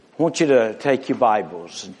I want you to take your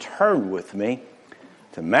Bibles and turn with me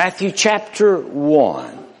to Matthew chapter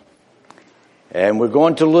 1. And we're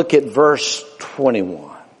going to look at verse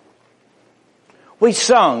 21. We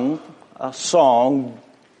sung a song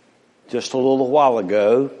just a little while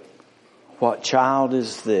ago, "What Child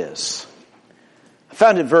Is This?" I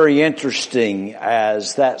found it very interesting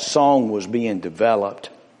as that song was being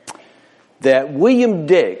developed that William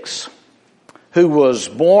Dix, who was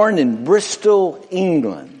born in Bristol,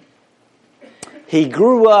 England, he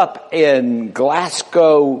grew up in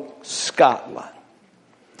Glasgow, Scotland,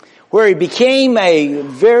 where he became a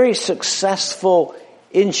very successful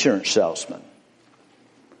insurance salesman.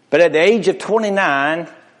 But at the age of 29,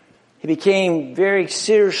 he became very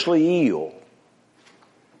seriously ill.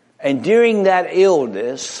 And during that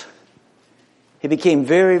illness, he became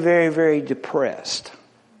very, very, very depressed.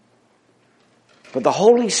 But the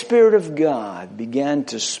Holy Spirit of God began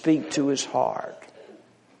to speak to his heart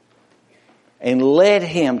and led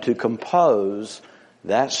him to compose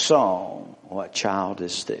that song, "What Child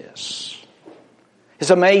Is This?"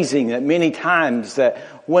 It's amazing that many times that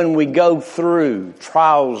when we go through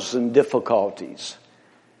trials and difficulties,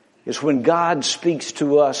 it's when God speaks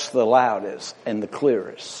to us the loudest and the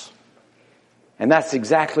clearest. And that's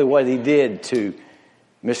exactly what he did to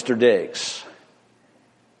Mr. Dix.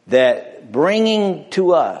 That bringing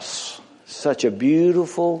to us such a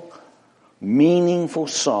beautiful, meaningful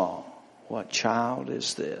song, "What Child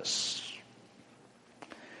Is This?"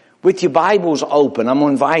 With your Bibles open, I'm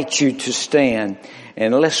going to invite you to stand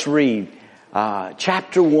and let's read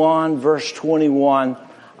chapter 1, verse 21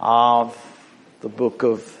 of the book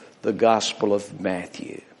of the Gospel of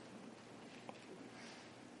Matthew.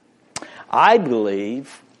 I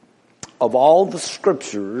believe of all the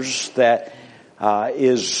scriptures that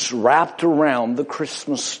is wrapped around the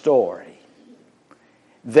Christmas story,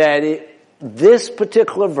 that this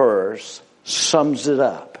particular verse sums it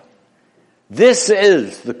up. This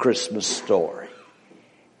is the Christmas story.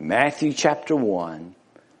 Matthew chapter 1,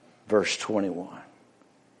 verse 21.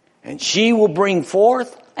 "And she will bring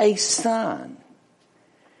forth a son,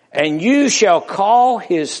 and you shall call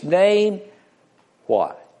his name,"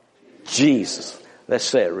 what? Jesus. Let's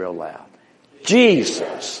say it real loud.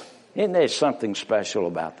 Jesus. Isn't there something special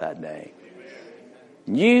about that name?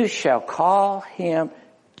 "You shall call him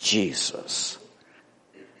Jesus,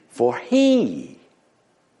 for he,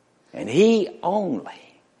 and he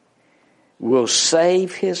only, will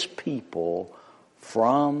save his people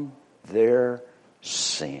from their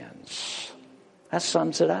sins." That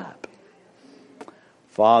sums it up.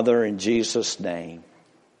 Father, in Jesus' name,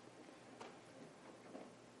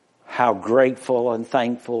 how grateful and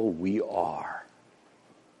thankful we are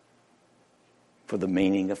for the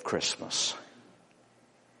meaning of Christmas.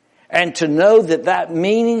 And to know that that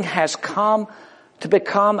meaning has come to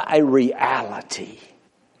become a reality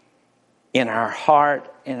in our heart,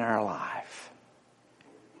 in our life.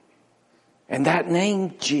 And that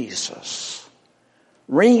name, Jesus,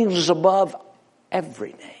 rings above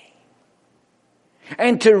every name.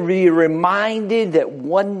 And to be reminded that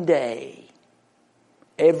one day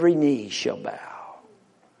every knee shall bow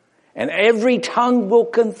and every tongue will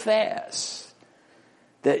confess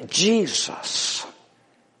that Jesus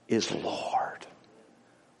is Lord,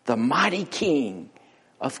 the mighty King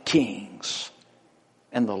of kings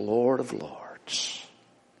and the Lord of lords.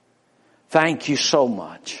 Thank you so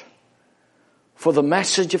much for the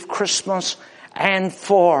message of Christmas and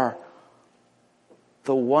for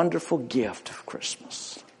the wonderful gift of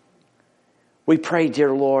Christmas. We pray,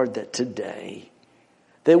 dear Lord, that today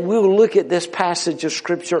that we'll look at this passage of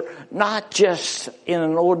Scripture not just in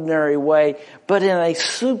an ordinary way, but in a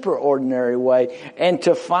superordinary way, and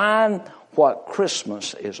to find what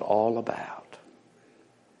Christmas is all about.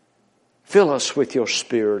 Fill us with your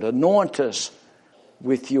Spirit. Anoint us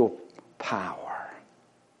with your power.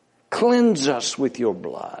 Cleanse us with your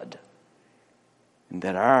blood. And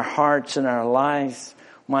that our hearts and our lives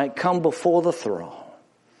might come before the throne.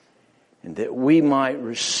 And that we might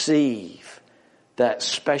receive that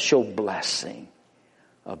special blessing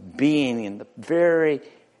of being in the very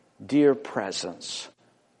dear presence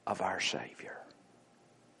of our Savior.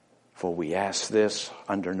 For we ask this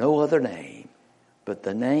under no other name but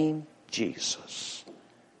the name Jesus.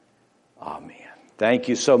 Amen. Thank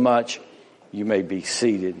you so much. You may be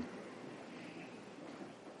seated.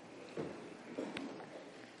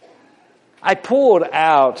 I pulled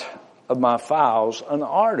out of my files an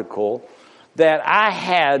article that I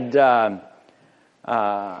had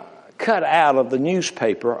cut out of the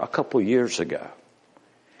newspaper a couple years ago.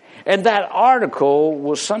 And that article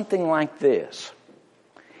was something like this.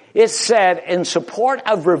 It said, in support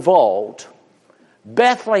of revolt,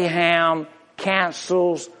 Bethlehem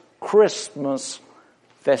cancels Christmas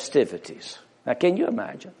festivities. Now, can you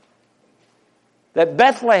imagine? That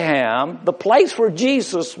Bethlehem, the place where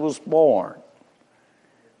Jesus was born,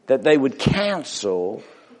 that they would cancel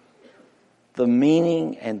the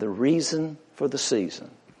meaning and the reason for the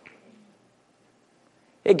season.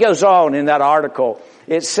 It goes on in that article.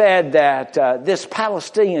 It said that this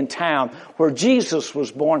Palestinian town where Jesus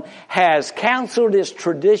was born has canceled its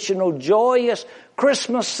traditional joyous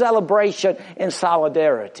Christmas celebration in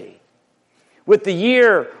solidarity with the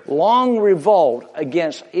year-long revolt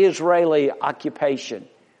against Israeli occupation.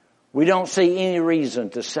 We don't see any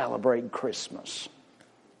reason to celebrate Christmas.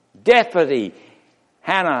 Deputy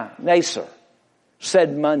Hannah Nasser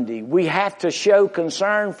said Monday, we have to show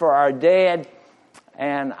concern for our dead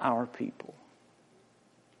and our people.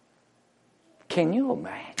 Can you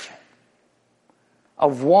imagine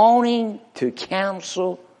of wanting to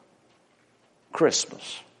cancel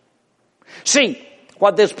Christmas? See,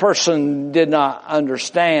 what this person did not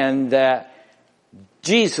understand, that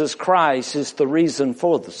Jesus Christ is the reason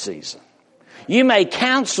for the season. You may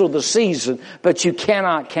cancel the season, but you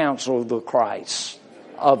cannot cancel the Christ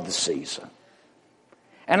of the season.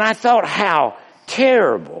 And I thought how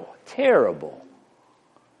terrible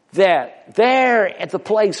that there at the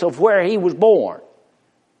place of where he was born,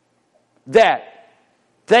 that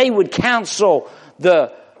they would cancel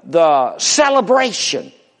the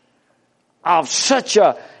celebration of such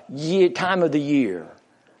a time of the year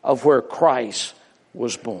of where Christ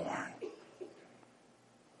was born.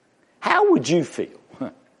 How would you feel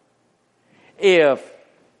if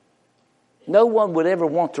no one would ever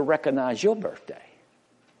want to recognize your birthday?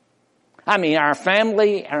 I mean, our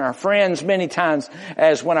family and our friends, many times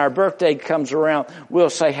as when our birthday comes around,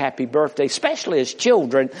 we'll say happy birthday, especially as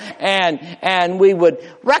children, and we would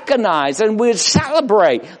recognize and we'd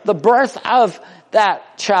celebrate the birth of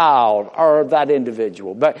that child or that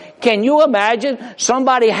individual. But can you imagine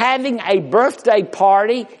somebody having a birthday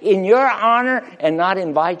party in your honor and not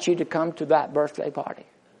invite you to come to that birthday party?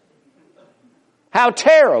 How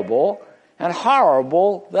terrible and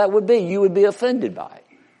horrible that would be. You would be offended by it.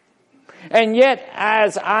 And yet,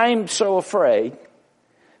 as I'm so afraid,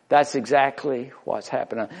 that's exactly what's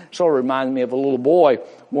happening. So it reminded me of a little boy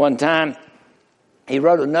one time. He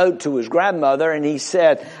wrote a note to his grandmother and he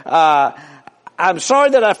said, I'm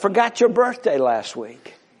sorry that I forgot your birthday last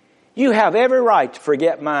week. You have every right to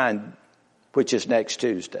forget mine, which is next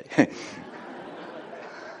Tuesday.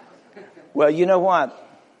 Well, you know what?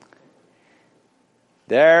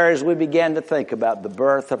 There, as we began to think about the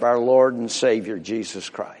birth of our Lord and Savior, Jesus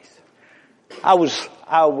Christ, I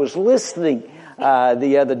was listening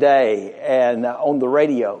the other day and on the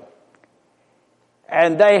radio,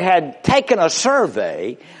 and they had taken a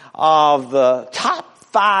survey of the top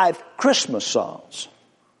 5 Christmas songs.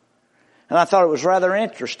 And I thought it was rather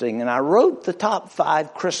interesting. And I wrote the top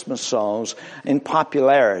 5 Christmas songs in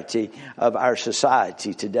popularity of our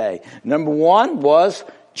society today. Number 1 was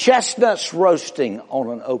Chestnuts Roasting on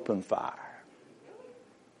an Open Fire.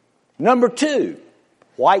 Number 2,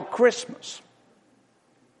 White Christmas.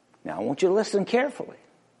 Now I want you to listen carefully.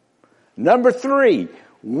 Number 3,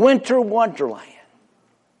 Winter Wonderland.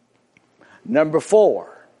 Number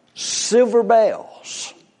 4, Silver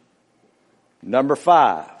Bells. Number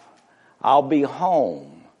 5, I'll Be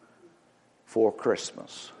Home for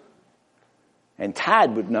Christmas. And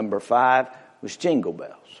tied with number 5 was Jingle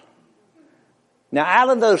Bells. Now out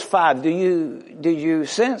of those 5, did you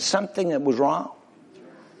sense something that was wrong?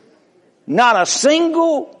 Not a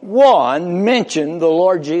single one mentioned the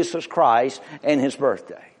Lord Jesus Christ and His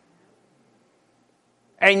birthday.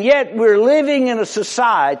 And yet we're living in a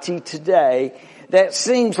society today that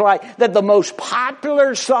seems like that the most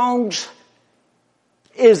popular songs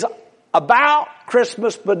is about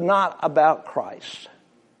Christmas but not about Christ.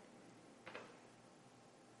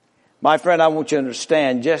 My friend, I want you to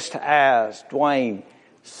understand, just as Dwayne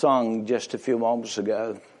sung just a few moments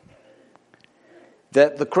ago,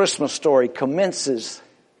 that the Christmas story commences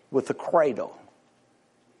with the cradle.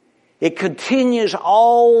 It continues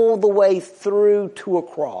all the way through to a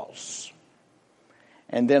cross.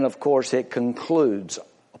 And then, of course, it concludes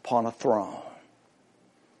upon a throne.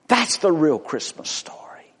 That's the real Christmas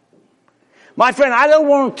story. My friend, I don't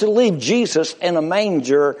want to leave Jesus in a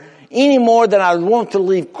manger any more than I want to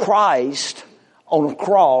leave Christ on a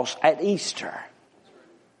cross at Easter.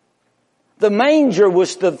 The manger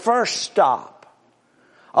was the first stop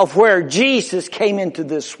of where Jesus came into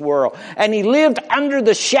this world. And He lived under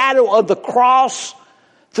the shadow of the cross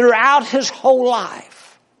throughout His whole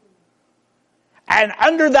life. And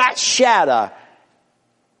under that shadow,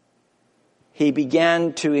 he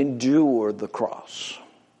began to endure the cross.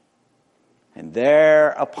 And there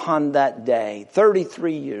upon that day,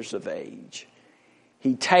 33 years of age,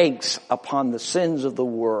 he takes upon the sins of the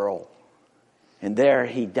world, and there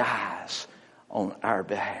he dies on our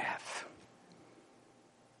behalf.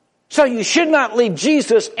 So you should not leave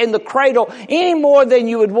Jesus in the cradle any more than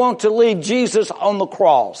you would want to leave Jesus on the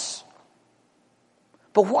cross.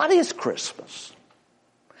 But what is Christmas?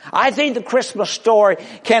 I think the Christmas story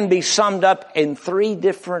can be summed up in 3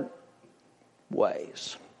 different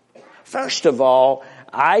ways. First of all,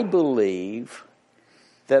 I believe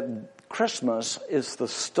that Christmas is the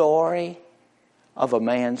story of a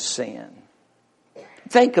man's sin.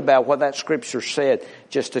 Think about what that scripture said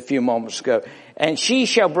just a few moments ago. And she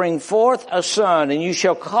shall bring forth a son, and you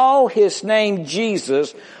shall call his name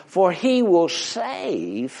Jesus, for he will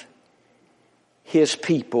save his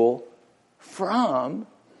people from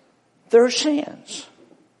their sins.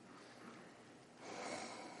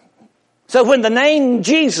 So when the name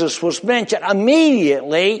Jesus was mentioned,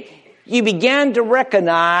 immediately you began to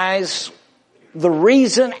recognize the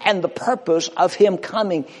reason and the purpose of him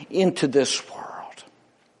coming into this world.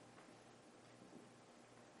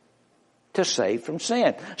 To save from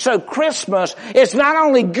sin. So Christmas is not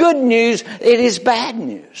only good news, it is bad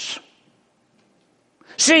news.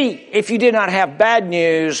 See, if you did not have bad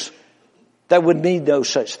news, there would be no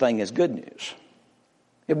such thing as good news.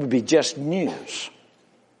 It would be just news.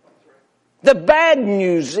 The bad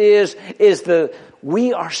news is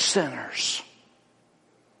we are sinners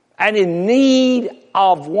and in need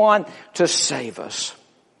of one to save us.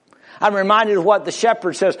 I'm reminded of what the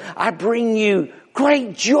shepherd says, I bring you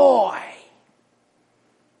great joy.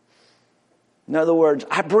 In other words,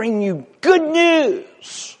 I bring you good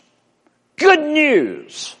news. Good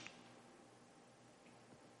news.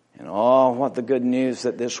 And what the good news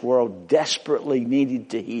that this world desperately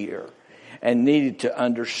needed to hear and needed to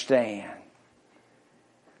understand.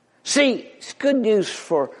 See, it's good news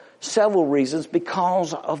for several reasons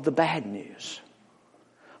because of the bad news.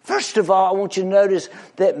 First of all, I want you to notice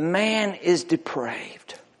that man is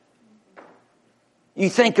depraved. You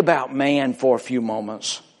think about man for a few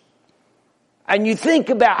moments. And you think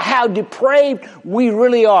about how depraved we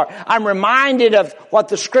really are. I'm reminded of what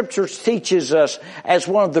the scriptures teaches us as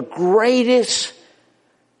one of the greatest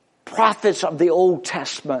prophets of the Old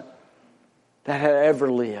Testament that had ever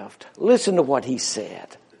lived. Listen to what he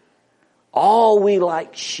said. All we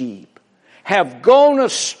like sheep have gone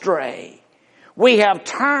astray. We have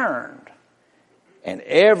turned, and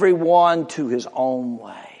everyone to his own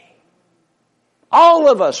way. All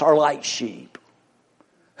of us are like sheep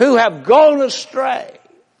who have gone astray.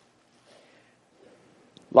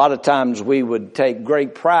 A lot of times we would take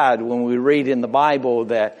great pride when we read in the Bible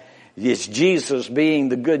that it's Jesus being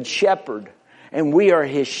the good shepherd and we are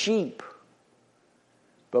his sheep.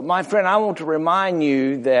 But my friend, I want to remind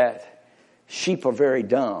you that sheep are very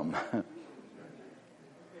dumb.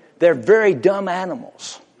 They're very dumb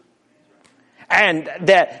animals. And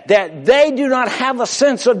that they do not have a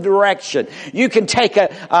sense of direction. You can take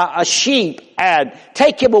a sheep and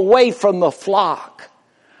take him away from the flock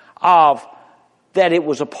that it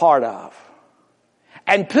was a part of.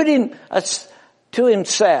 And put him to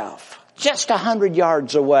himself just 100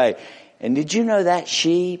 yards away. And did you know that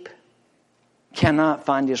sheep cannot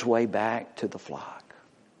find his way back to the flock?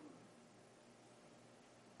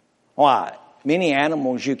 Why? Many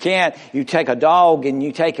animals you can't. You take a dog and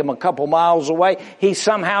you take him a couple miles away, he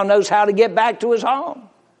somehow knows how to get back to his home.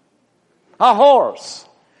 A horse,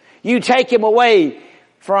 you take him away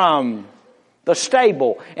from the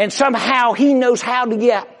stable and somehow he knows how to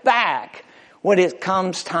get back when it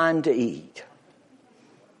comes time to eat.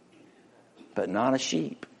 But not a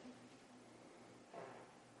sheep.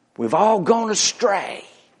 We've all gone astray.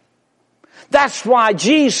 That's why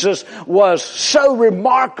Jesus was so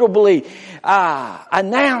remarkably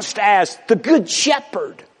announced as the good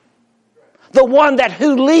shepherd. The one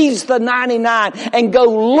who leaves the 99 and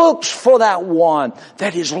looks for that one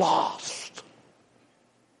that is lost.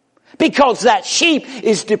 Because that sheep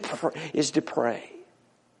is depraved.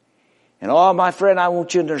 And my friend, I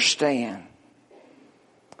want you to understand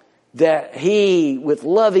that he, with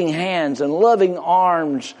loving hands and loving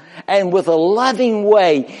arms and with a loving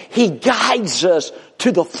way, he guides us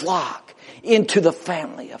to the flock, into the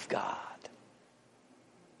family of God.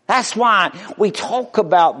 That's why we talk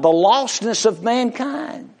about the lostness of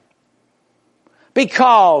mankind.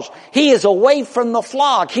 Because he is away from the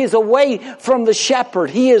flock. He is away from the shepherd.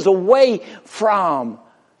 He is away from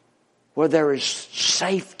where there is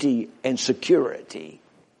safety and security.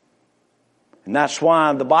 And that's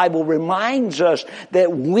why the Bible reminds us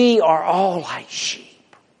that we are all like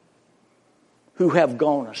sheep. who have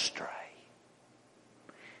gone astray.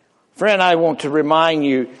 Friend, I want to remind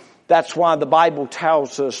you, that's why the Bible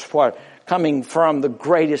tells us, what, coming from the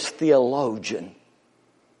greatest theologian,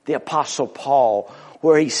 the Apostle Paul,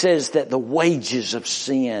 where he says that the wages of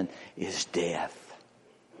sin is death.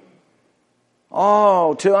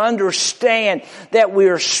 Oh, to understand that we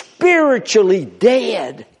are spiritually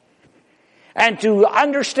dead. And to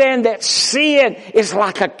understand that sin is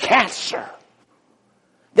like a cancer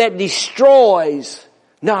that destroys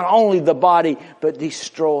not only the body, but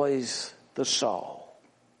destroys the soul.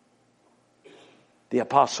 The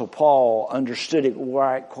Apostle Paul understood it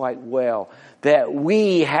quite well, that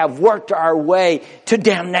we have worked our way to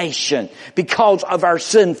damnation because of our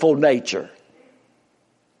sinful nature.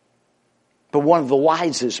 But one of the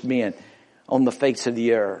wisest men on the face of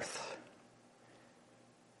the earth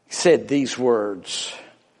said these words,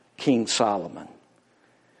 King Solomon.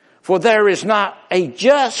 For there is not a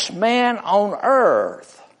just man on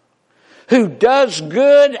earth who does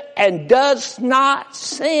good and does not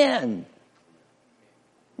sin.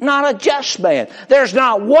 Not a just man. There's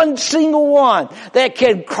not one single one that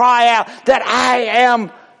can cry out that I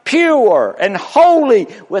am pure and holy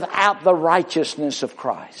without the righteousness of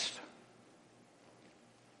Christ.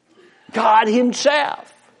 God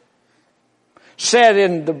Himself said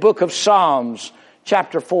in the book of Psalms,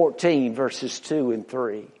 chapter 14, verses 2 and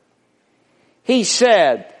 3. He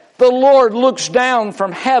said, the Lord looks down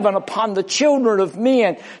from heaven upon the children of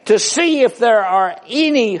men to see if there are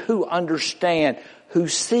any who understand, who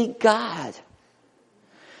seek God.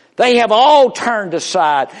 They have all turned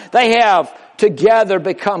aside. They have together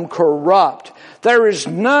become corrupt. There is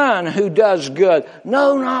none who does good.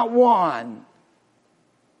 No, not one.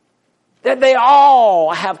 That they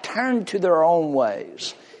all have turned to their own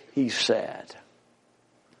ways, He said.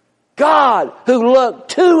 God, who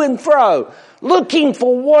looked to and fro, looking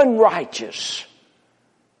for one righteous.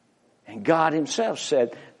 And God Himself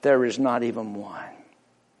said, there is not even one.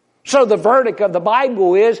 So the verdict of the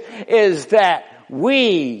Bible is that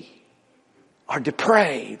we are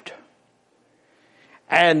depraved.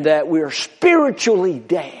 And that we are spiritually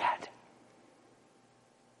dead.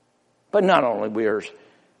 But not only we are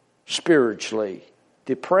spiritually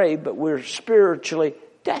depraved, but we're spiritually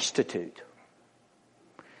destitute.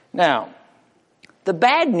 Now, the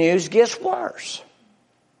bad news gets worse.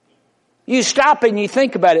 You stop and you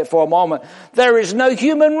think about it for a moment. There is no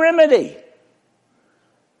human remedy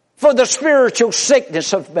for the spiritual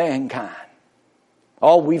sickness of mankind.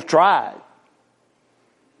 Oh, we've tried.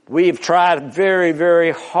 We've tried very,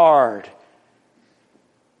 very hard.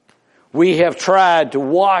 We have tried to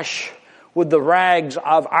wash with the rags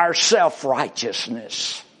of our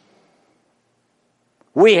self-righteousness.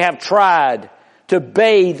 We have tried to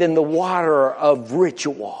bathe in the water of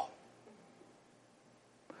ritual.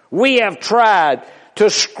 We have tried to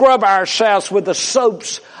scrub ourselves with the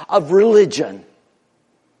soaps of religion.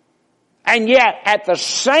 And yet, at the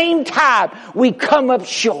same time, we come up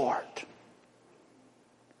short.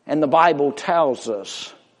 And the Bible tells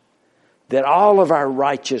us that all of our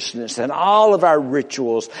righteousness and all of our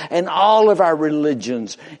rituals and all of our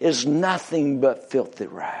religions is nothing but filthy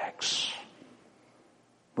rags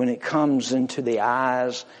when it comes into the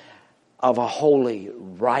eyes of a holy,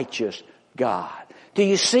 righteous God. Do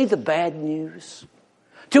you see the bad news?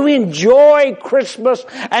 To enjoy Christmas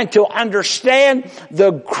and to understand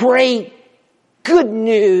the great good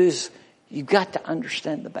news, you've got to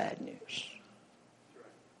understand the bad news.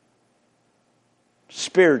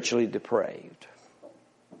 Spiritually depraved.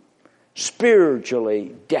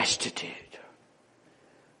 Spiritually destitute.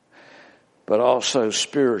 But also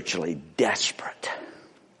spiritually desperate.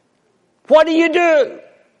 What do you do?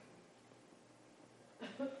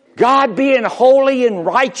 God being holy and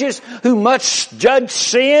righteous who must judge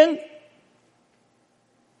sin?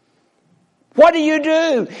 What do you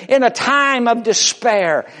do in a time of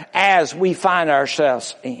despair as we find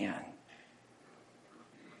ourselves in?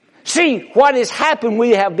 See, what has happened,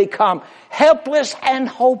 we have become helpless and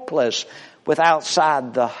hopeless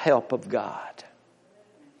outside the help of God.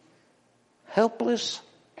 Helpless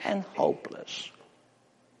and hopeless.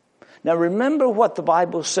 Now remember what the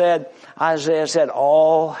Bible said. Isaiah said,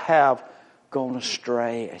 all have gone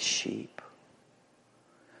astray as sheep.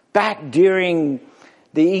 Back during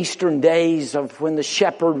the Eastern days of when the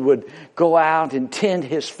shepherd would go out and tend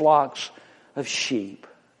his flocks of sheep.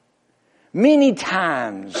 Many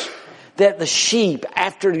times that the sheep,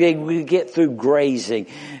 after they would get through grazing,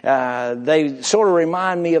 they sort of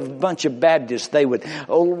remind me of a bunch of Baptists. They would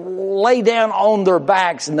lay down on their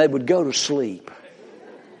backs and they would go to sleep.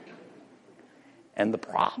 And the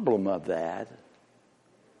problem of that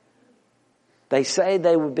they say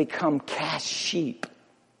they would become cast sheep.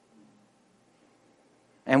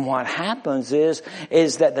 And what happens is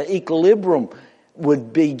that the equilibrium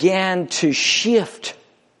would begin to shift.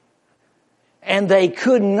 And they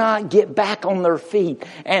could not get back on their feet.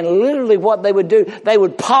 And literally what they would do, they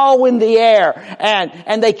would paw in the air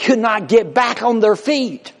and they could not get back on their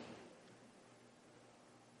feet.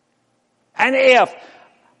 And if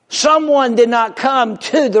someone did not come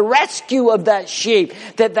to the rescue of that sheep,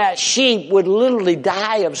 that sheep would literally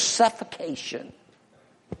die of suffocation.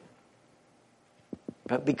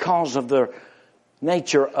 But because of the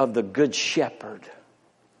nature of the Good Shepherd,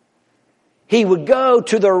 He would go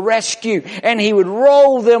to their rescue and He would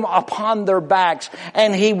roll them upon their backs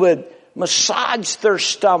and He would massage their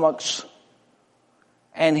stomachs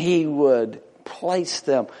and He would place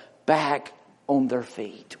them back on their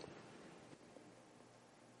feet.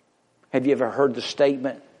 Have you ever heard the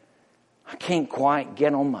statement, I can't quite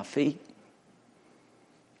get on my feet?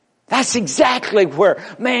 That's exactly where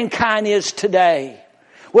mankind is today.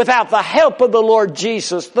 Without the help of the Lord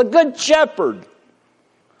Jesus, the Good Shepherd,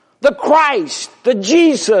 the Christ, the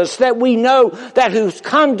Jesus that we know that who's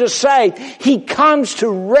come to save, He comes to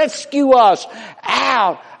rescue us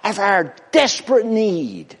out of our desperate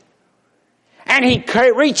need. And He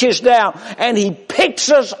reaches down and He picks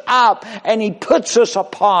us up and He puts us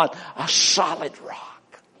upon a solid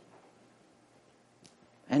rock.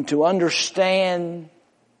 And to understand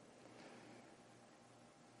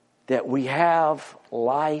that we have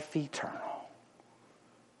life eternal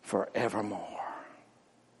forevermore.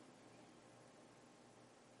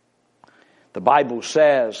 The Bible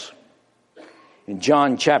says in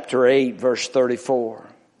John chapter 8 verse 34,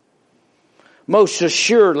 most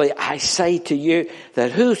assuredly I say to you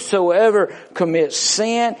that whosoever commits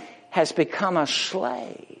sin has become a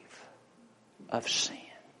slave of sin.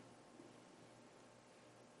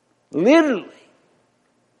 Literally,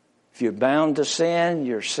 if you're bound to sin,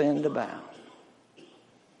 you're sin to bound.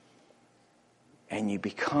 And you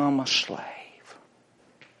become a slave.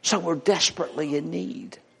 So we're desperately in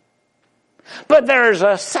need. But there's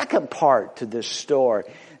a second part to this story.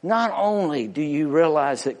 Not only do you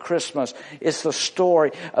realize that Christmas is the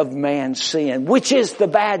story of man's sin, which is the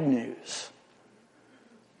bad news,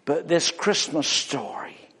 but this Christmas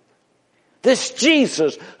story, this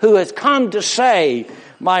Jesus who has come to save,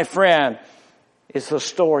 my friend, is the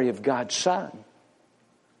story of God's Son.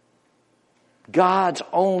 God's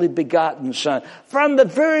only begotten Son. From the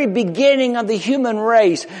very beginning of the human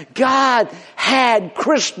race, God had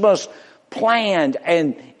Christmas planned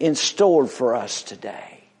and in store for us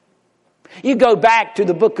today. You go back to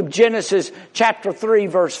the book of Genesis chapter 3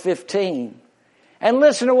 verse 15 and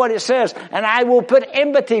listen to what it says. And I will put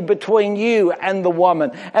enmity between you and the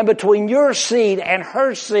woman and between your seed and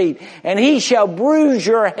her seed, and he shall bruise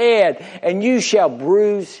your head and you shall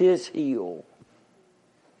bruise his heel.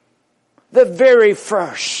 The very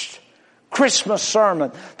first Christmas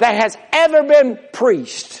sermon that has ever been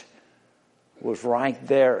preached was right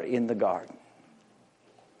there in the garden.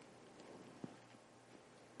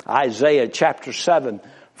 Isaiah chapter 7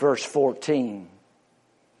 verse 14.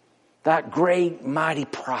 That great mighty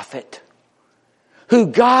prophet who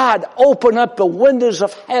God opened up the windows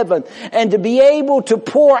of heaven and to be able to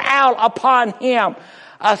pour out upon him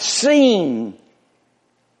a scene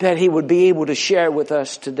that he would be able to share with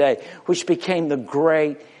us today, which became the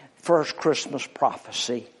great first Christmas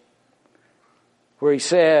prophecy, where he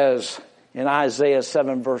says in Isaiah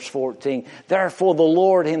 7 verse 14, therefore the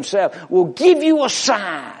Lord himself will give you a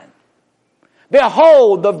sign.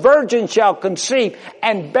 Behold, the virgin shall conceive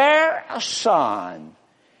and bear a son,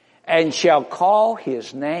 and shall call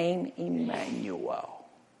his name Emmanuel,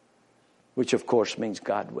 which of course means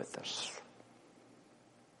God with us.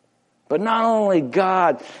 But not only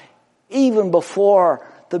God, even before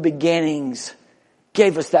the beginnings,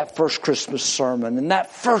 gave us that first Christmas sermon and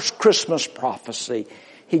that first Christmas prophecy,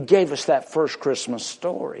 he gave us that first Christmas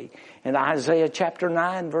story in Isaiah chapter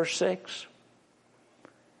 9 verse 6.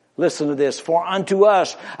 Listen to this. For unto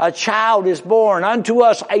us a child is born, unto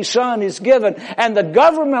us a son is given, and the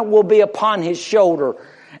government will be upon his shoulder,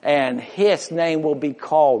 and his name will be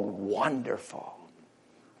called Wonderful,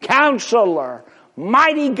 Counselor,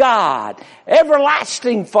 Mighty God,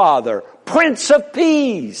 Everlasting Father, Prince of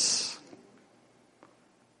Peace.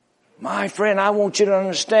 My friend, I want you to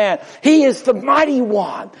understand, he is the mighty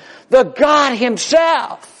one, the God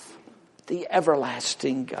himself, the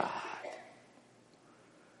everlasting God.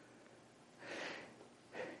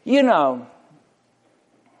 You know,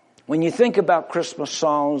 when you think about Christmas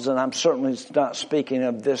songs, and I'm certainly not speaking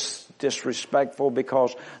of this disrespectful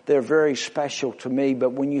because they're very special to me,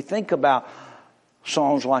 but when you think about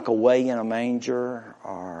Songs like Away in a Manger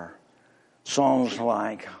or songs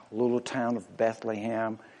like Little Town of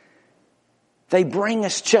Bethlehem, they bring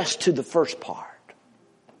us just to the first part.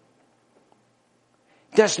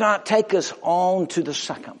 It does not take us on to the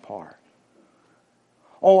second part.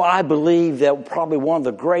 Oh, I believe that probably one of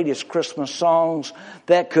the greatest Christmas songs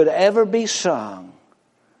that could ever be sung,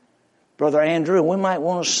 Brother Andrew, we might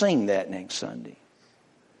want to sing that next Sunday,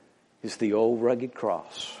 is The Old Rugged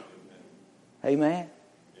Cross. Amen?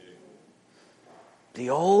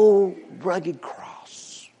 The old rugged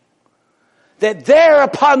cross. That there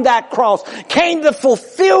upon that cross came the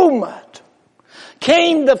fulfillment.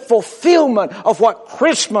 Came the fulfillment of what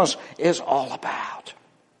Christmas is all about.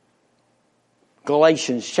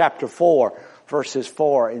 Galatians chapter 4, verses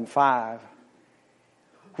 4 and 5.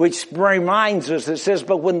 Which reminds us, it says,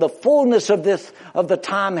 but when the fullness of the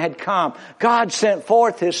time had come, God sent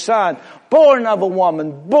forth His Son, born of a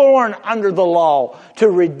woman, born under the law, to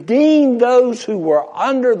redeem those who were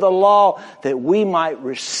under the law, that we might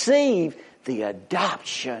receive the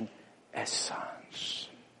adoption as sons.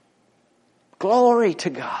 Glory to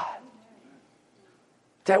God.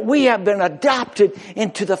 That we have been adopted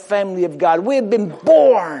into the family of God. We have been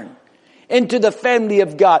born into the family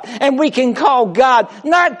of God. And we can call God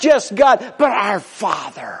not just God, but our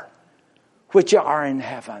Father, which are in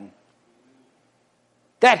heaven.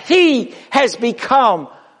 That He has become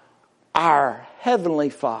our Heavenly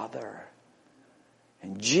Father.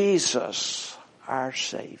 And Jesus, our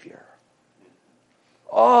Savior.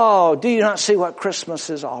 Oh, do you not see what Christmas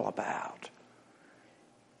is all about?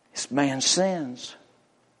 It's man's sins.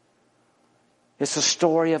 It's a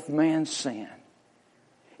story of man's sin.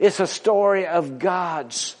 It's a story of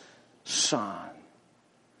God's Son.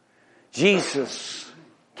 Jesus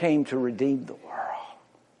came to redeem the world.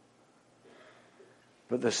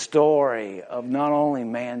 But the story of not only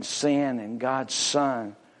man's sin and God's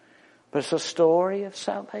Son, but it's a story of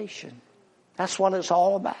salvation. That's what it's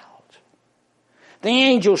all about. The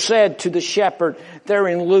angel said to the shepherd there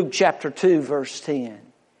in Luke chapter 2 verse 10,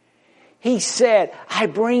 he said, I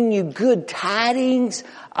bring you good tidings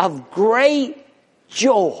of great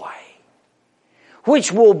joy,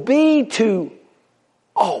 which will be to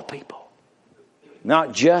all people.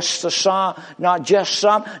 Not just some, not just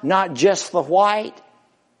the white,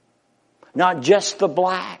 not just the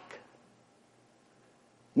black,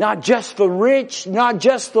 not just the rich, not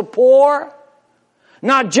just the poor,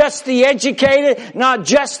 not just the educated, not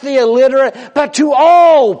just the illiterate, but to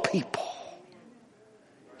all people.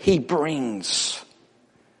 He brings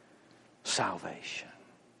salvation.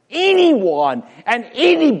 Anyone and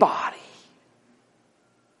anybody.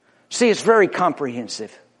 See, it's very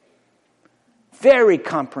comprehensive. Very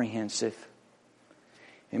comprehensive.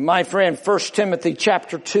 And my friend, 1 Timothy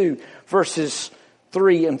chapter 2, verses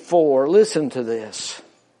 3 and 4. Listen to this.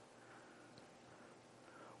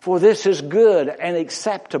 For this is good and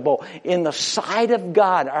acceptable in the sight of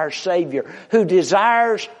God our Savior, who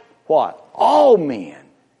desires what? All men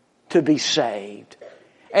to be saved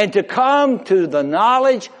and to come to the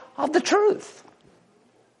knowledge of the truth.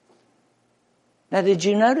 Now, did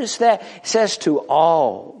you notice that? It says to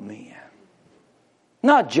all men.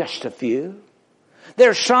 Not just a few.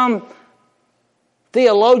 There's some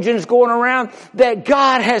theologians going around that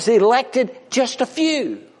God has elected just a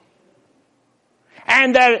few.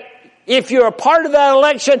 And that if you're a part of that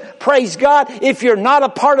election, praise God. If you're not a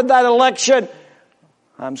part of that election,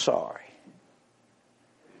 I'm sorry.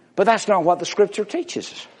 But that's not what the Scripture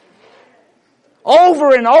teaches us.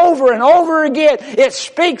 Over and over and over again, it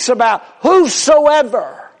speaks about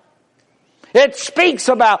whosoever. It speaks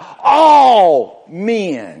about all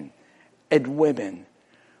men and women,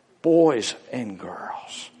 boys and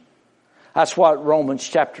girls. That's what Romans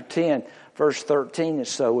chapter 10, verse 13 is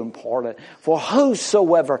so important. For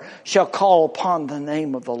whosoever shall call upon the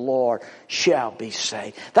name of the Lord shall be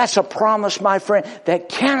saved. That's a promise, my friend, that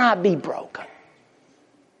cannot be broken.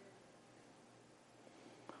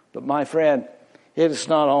 But my friend, it is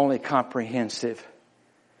not only comprehensive,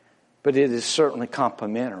 but it is certainly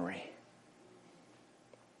complementary.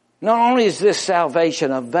 Not only is this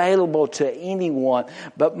salvation available to anyone,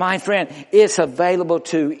 but my friend, it's available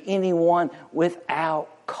to anyone without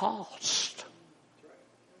cost.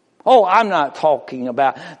 Oh, I'm not talking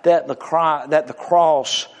about that the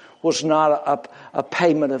cross was not a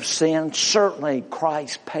payment of sin. Certainly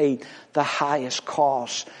Christ paid the highest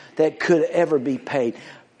cost that could ever be paid.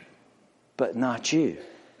 But not you.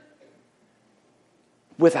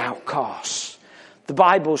 Without cost. The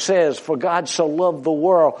Bible says, for God so loved the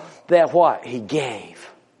world that what? He gave.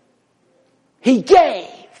 He gave.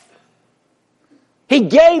 He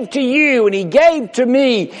gave to you and He gave to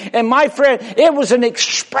me. And my friend, it was an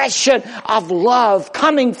expression of love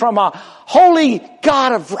coming from a holy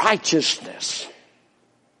God of righteousness.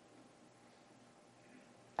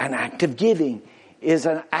 An act of giving is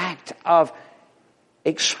an act of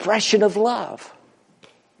expression of love.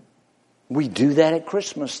 We do that at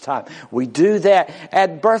Christmas time. We do that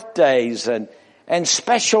at birthdays and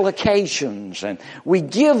special occasions. And we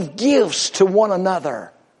give gifts to one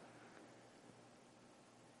another.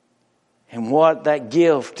 And what that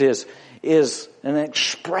gift is an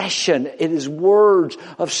expression. It is words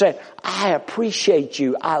of saying, I appreciate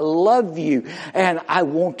you, I love you, and I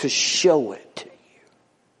want to show it to you.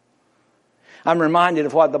 I'm reminded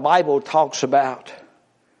of what the Bible talks about.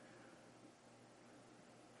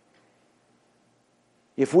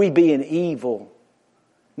 If we, being evil,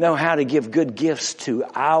 know how to give good gifts to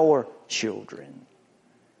our children,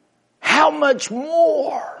 how much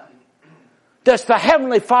more does the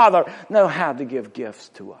Heavenly Father know how to give gifts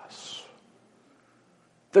to us?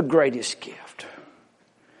 The greatest gift.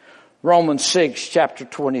 Romans 6, chapter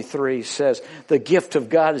 23 says, the gift of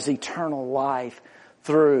God is eternal life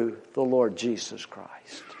through the Lord Jesus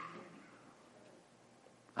Christ.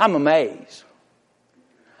 I'm amazed.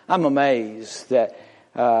 I'm amazed that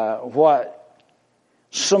what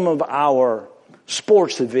some of our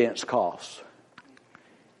sports events cost.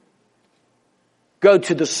 Go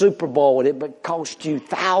to the Super Bowl and it would cost you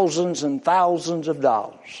thousands and thousands of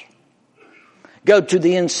dollars. Go to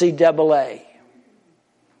the NCAA.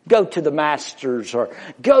 Go to the Masters or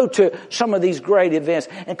go to some of these great events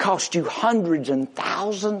and cost you hundreds and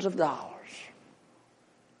thousands of dollars.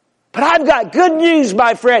 But I've got good news,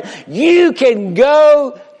 my friend. You can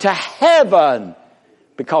go to heaven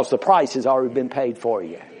because the price has already been paid for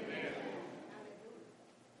you.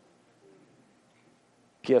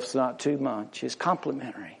 Gift's not too much. It's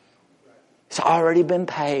complimentary. It's already been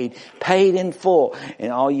paid in full.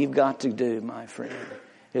 And all you've got to do, my friend,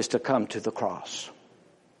 is to come to the cross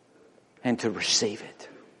and to receive it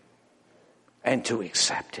and to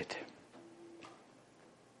accept it.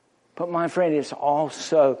 But my friend, it's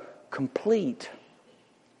also complete.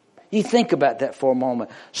 You think about that for a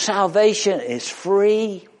moment. Salvation is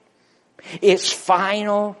free, it's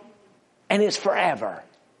final, and it's forever.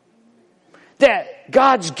 That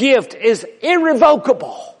God's gift is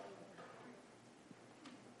irrevocable.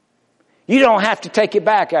 You don't have to take it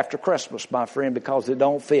back after Christmas, my friend, because it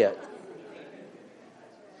don't fit.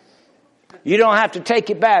 You don't have to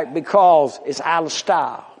take it back because it's out of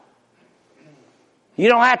style. You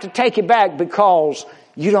don't have to take it back because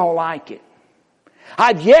you don't like it.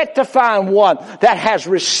 I've yet to find one that has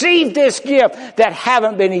received this gift that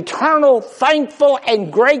haven't been eternal, thankful,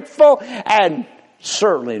 and grateful, and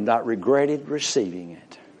certainly not regretted receiving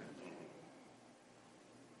it.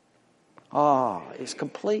 It's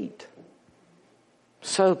complete.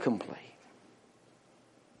 So complete.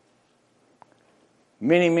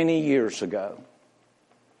 Many, many years ago,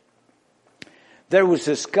 there was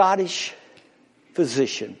this Scottish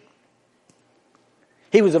physician.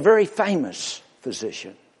 He was a very famous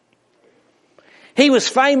physician. He was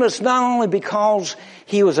famous not only because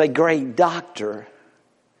he was a great doctor,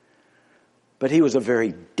 but he was a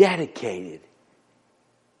very dedicated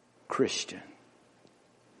Christian.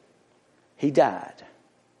 He died.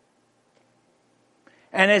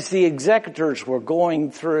 And as the executors were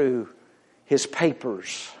going through his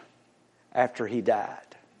papers after he died,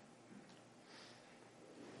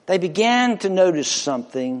 they began to notice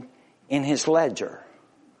something in his ledger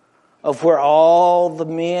of where all the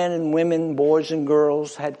men and women, boys and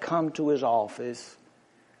girls had come to his office,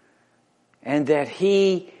 and that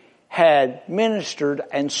he had ministered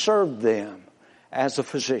and served them as a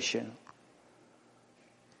physician.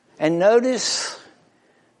 And notice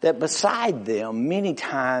that beside them, many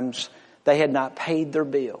times, they had not paid their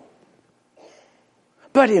bill.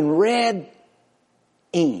 But in red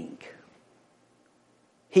ink,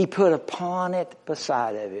 he put upon it,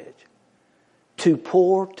 beside of it, too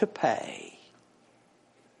poor to pay,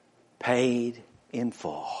 paid in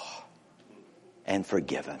full, and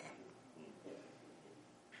forgiven.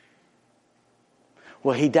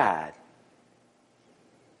 Well, he died.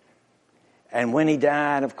 And when he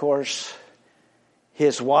died, of course,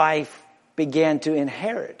 his wife began to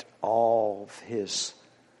inherit all of his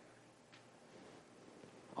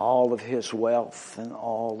wealth and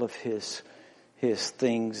all of his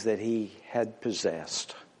things that he had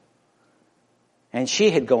possessed. And she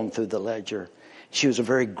had gone through the ledger. She was a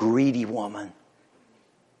very greedy woman.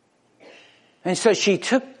 And so she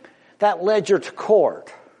took that ledger to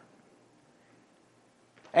court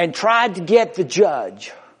and tried to get the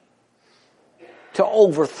judge to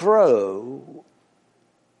overthrow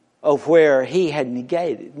of where he had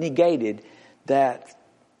negated that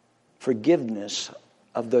forgiveness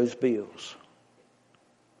of those bills.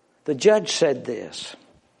 The judge said this.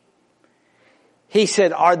 He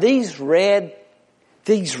said, are these red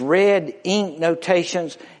ink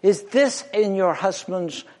notations, is this in your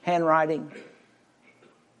husband's handwriting?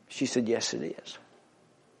 She said, yes, it is.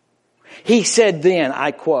 He said then,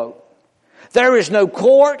 I quote, there is no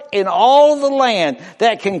court in all the land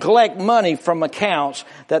that can collect money from accounts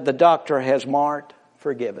that the doctor has marked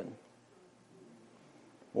forgiven.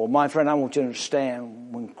 Well, my friend, I want you to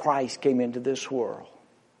understand when Christ came into this world,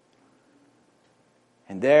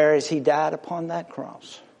 and there as he died upon that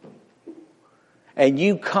cross, and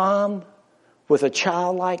you come with a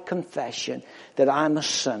childlike confession that I'm a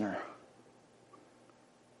sinner,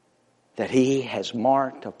 that he has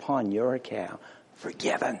marked upon your account,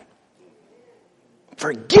 forgiven.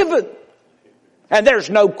 Forgiven. And there's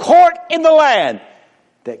no court in the land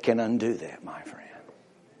that can undo that, my friend.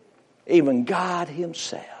 Even God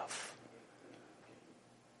himself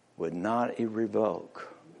would not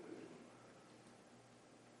revoke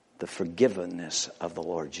the forgiveness of the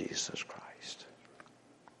Lord Jesus Christ.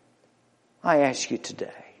 I ask you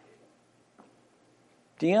today,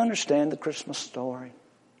 do you understand the Christmas story?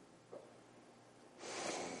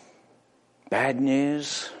 Bad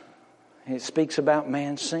news, it speaks about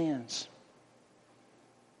man's sins.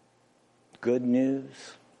 Good news,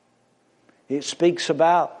 it speaks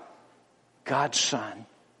about God's Son.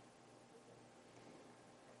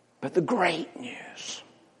 But the great news,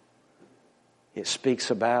 it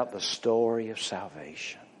speaks about the story of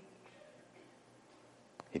salvation.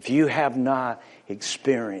 If you have not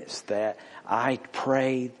experienced that, I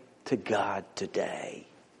pray to God today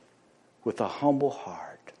with a humble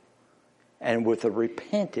heart and with a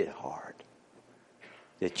repentant heart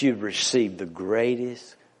that you've received the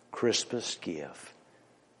greatest Christmas gift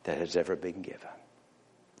that has ever been given.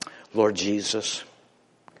 Lord Jesus,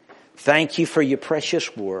 thank you for your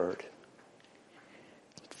precious word.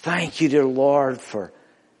 Thank you, dear Lord, for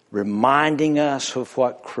reminding us of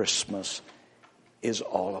what Christmas is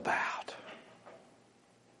all about.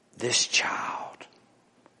 This child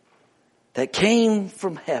that came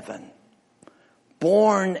from heaven,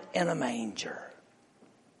 born in a manger,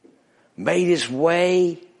 made his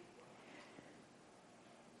way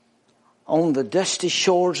on the dusty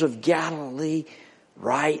shores of Galilee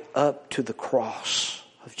right up to the cross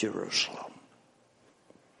of Jerusalem.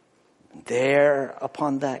 There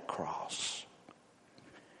upon that cross,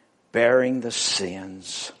 bearing the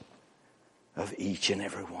sins of each and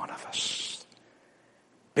every one of us,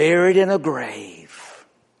 buried in a grave,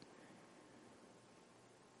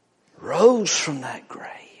 rose from that grave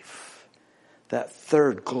that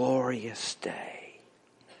third glorious day,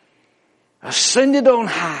 ascended on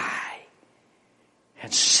high,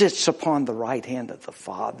 and sits upon the right hand of the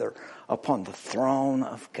Father, upon the throne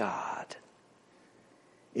of God,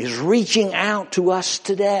 is reaching out to us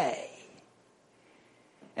today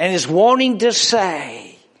and is wanting to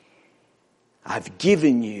say, I've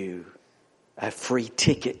given you a free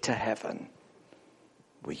ticket to heaven.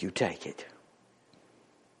 Will you take it?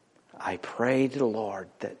 I pray to the Lord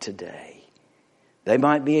that today they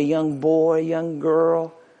might be a young boy, a young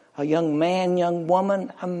girl, a young man, young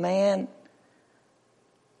woman, a man,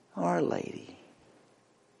 or a lady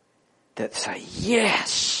that say,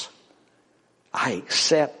 yes, I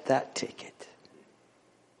accept that ticket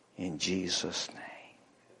in Jesus' name.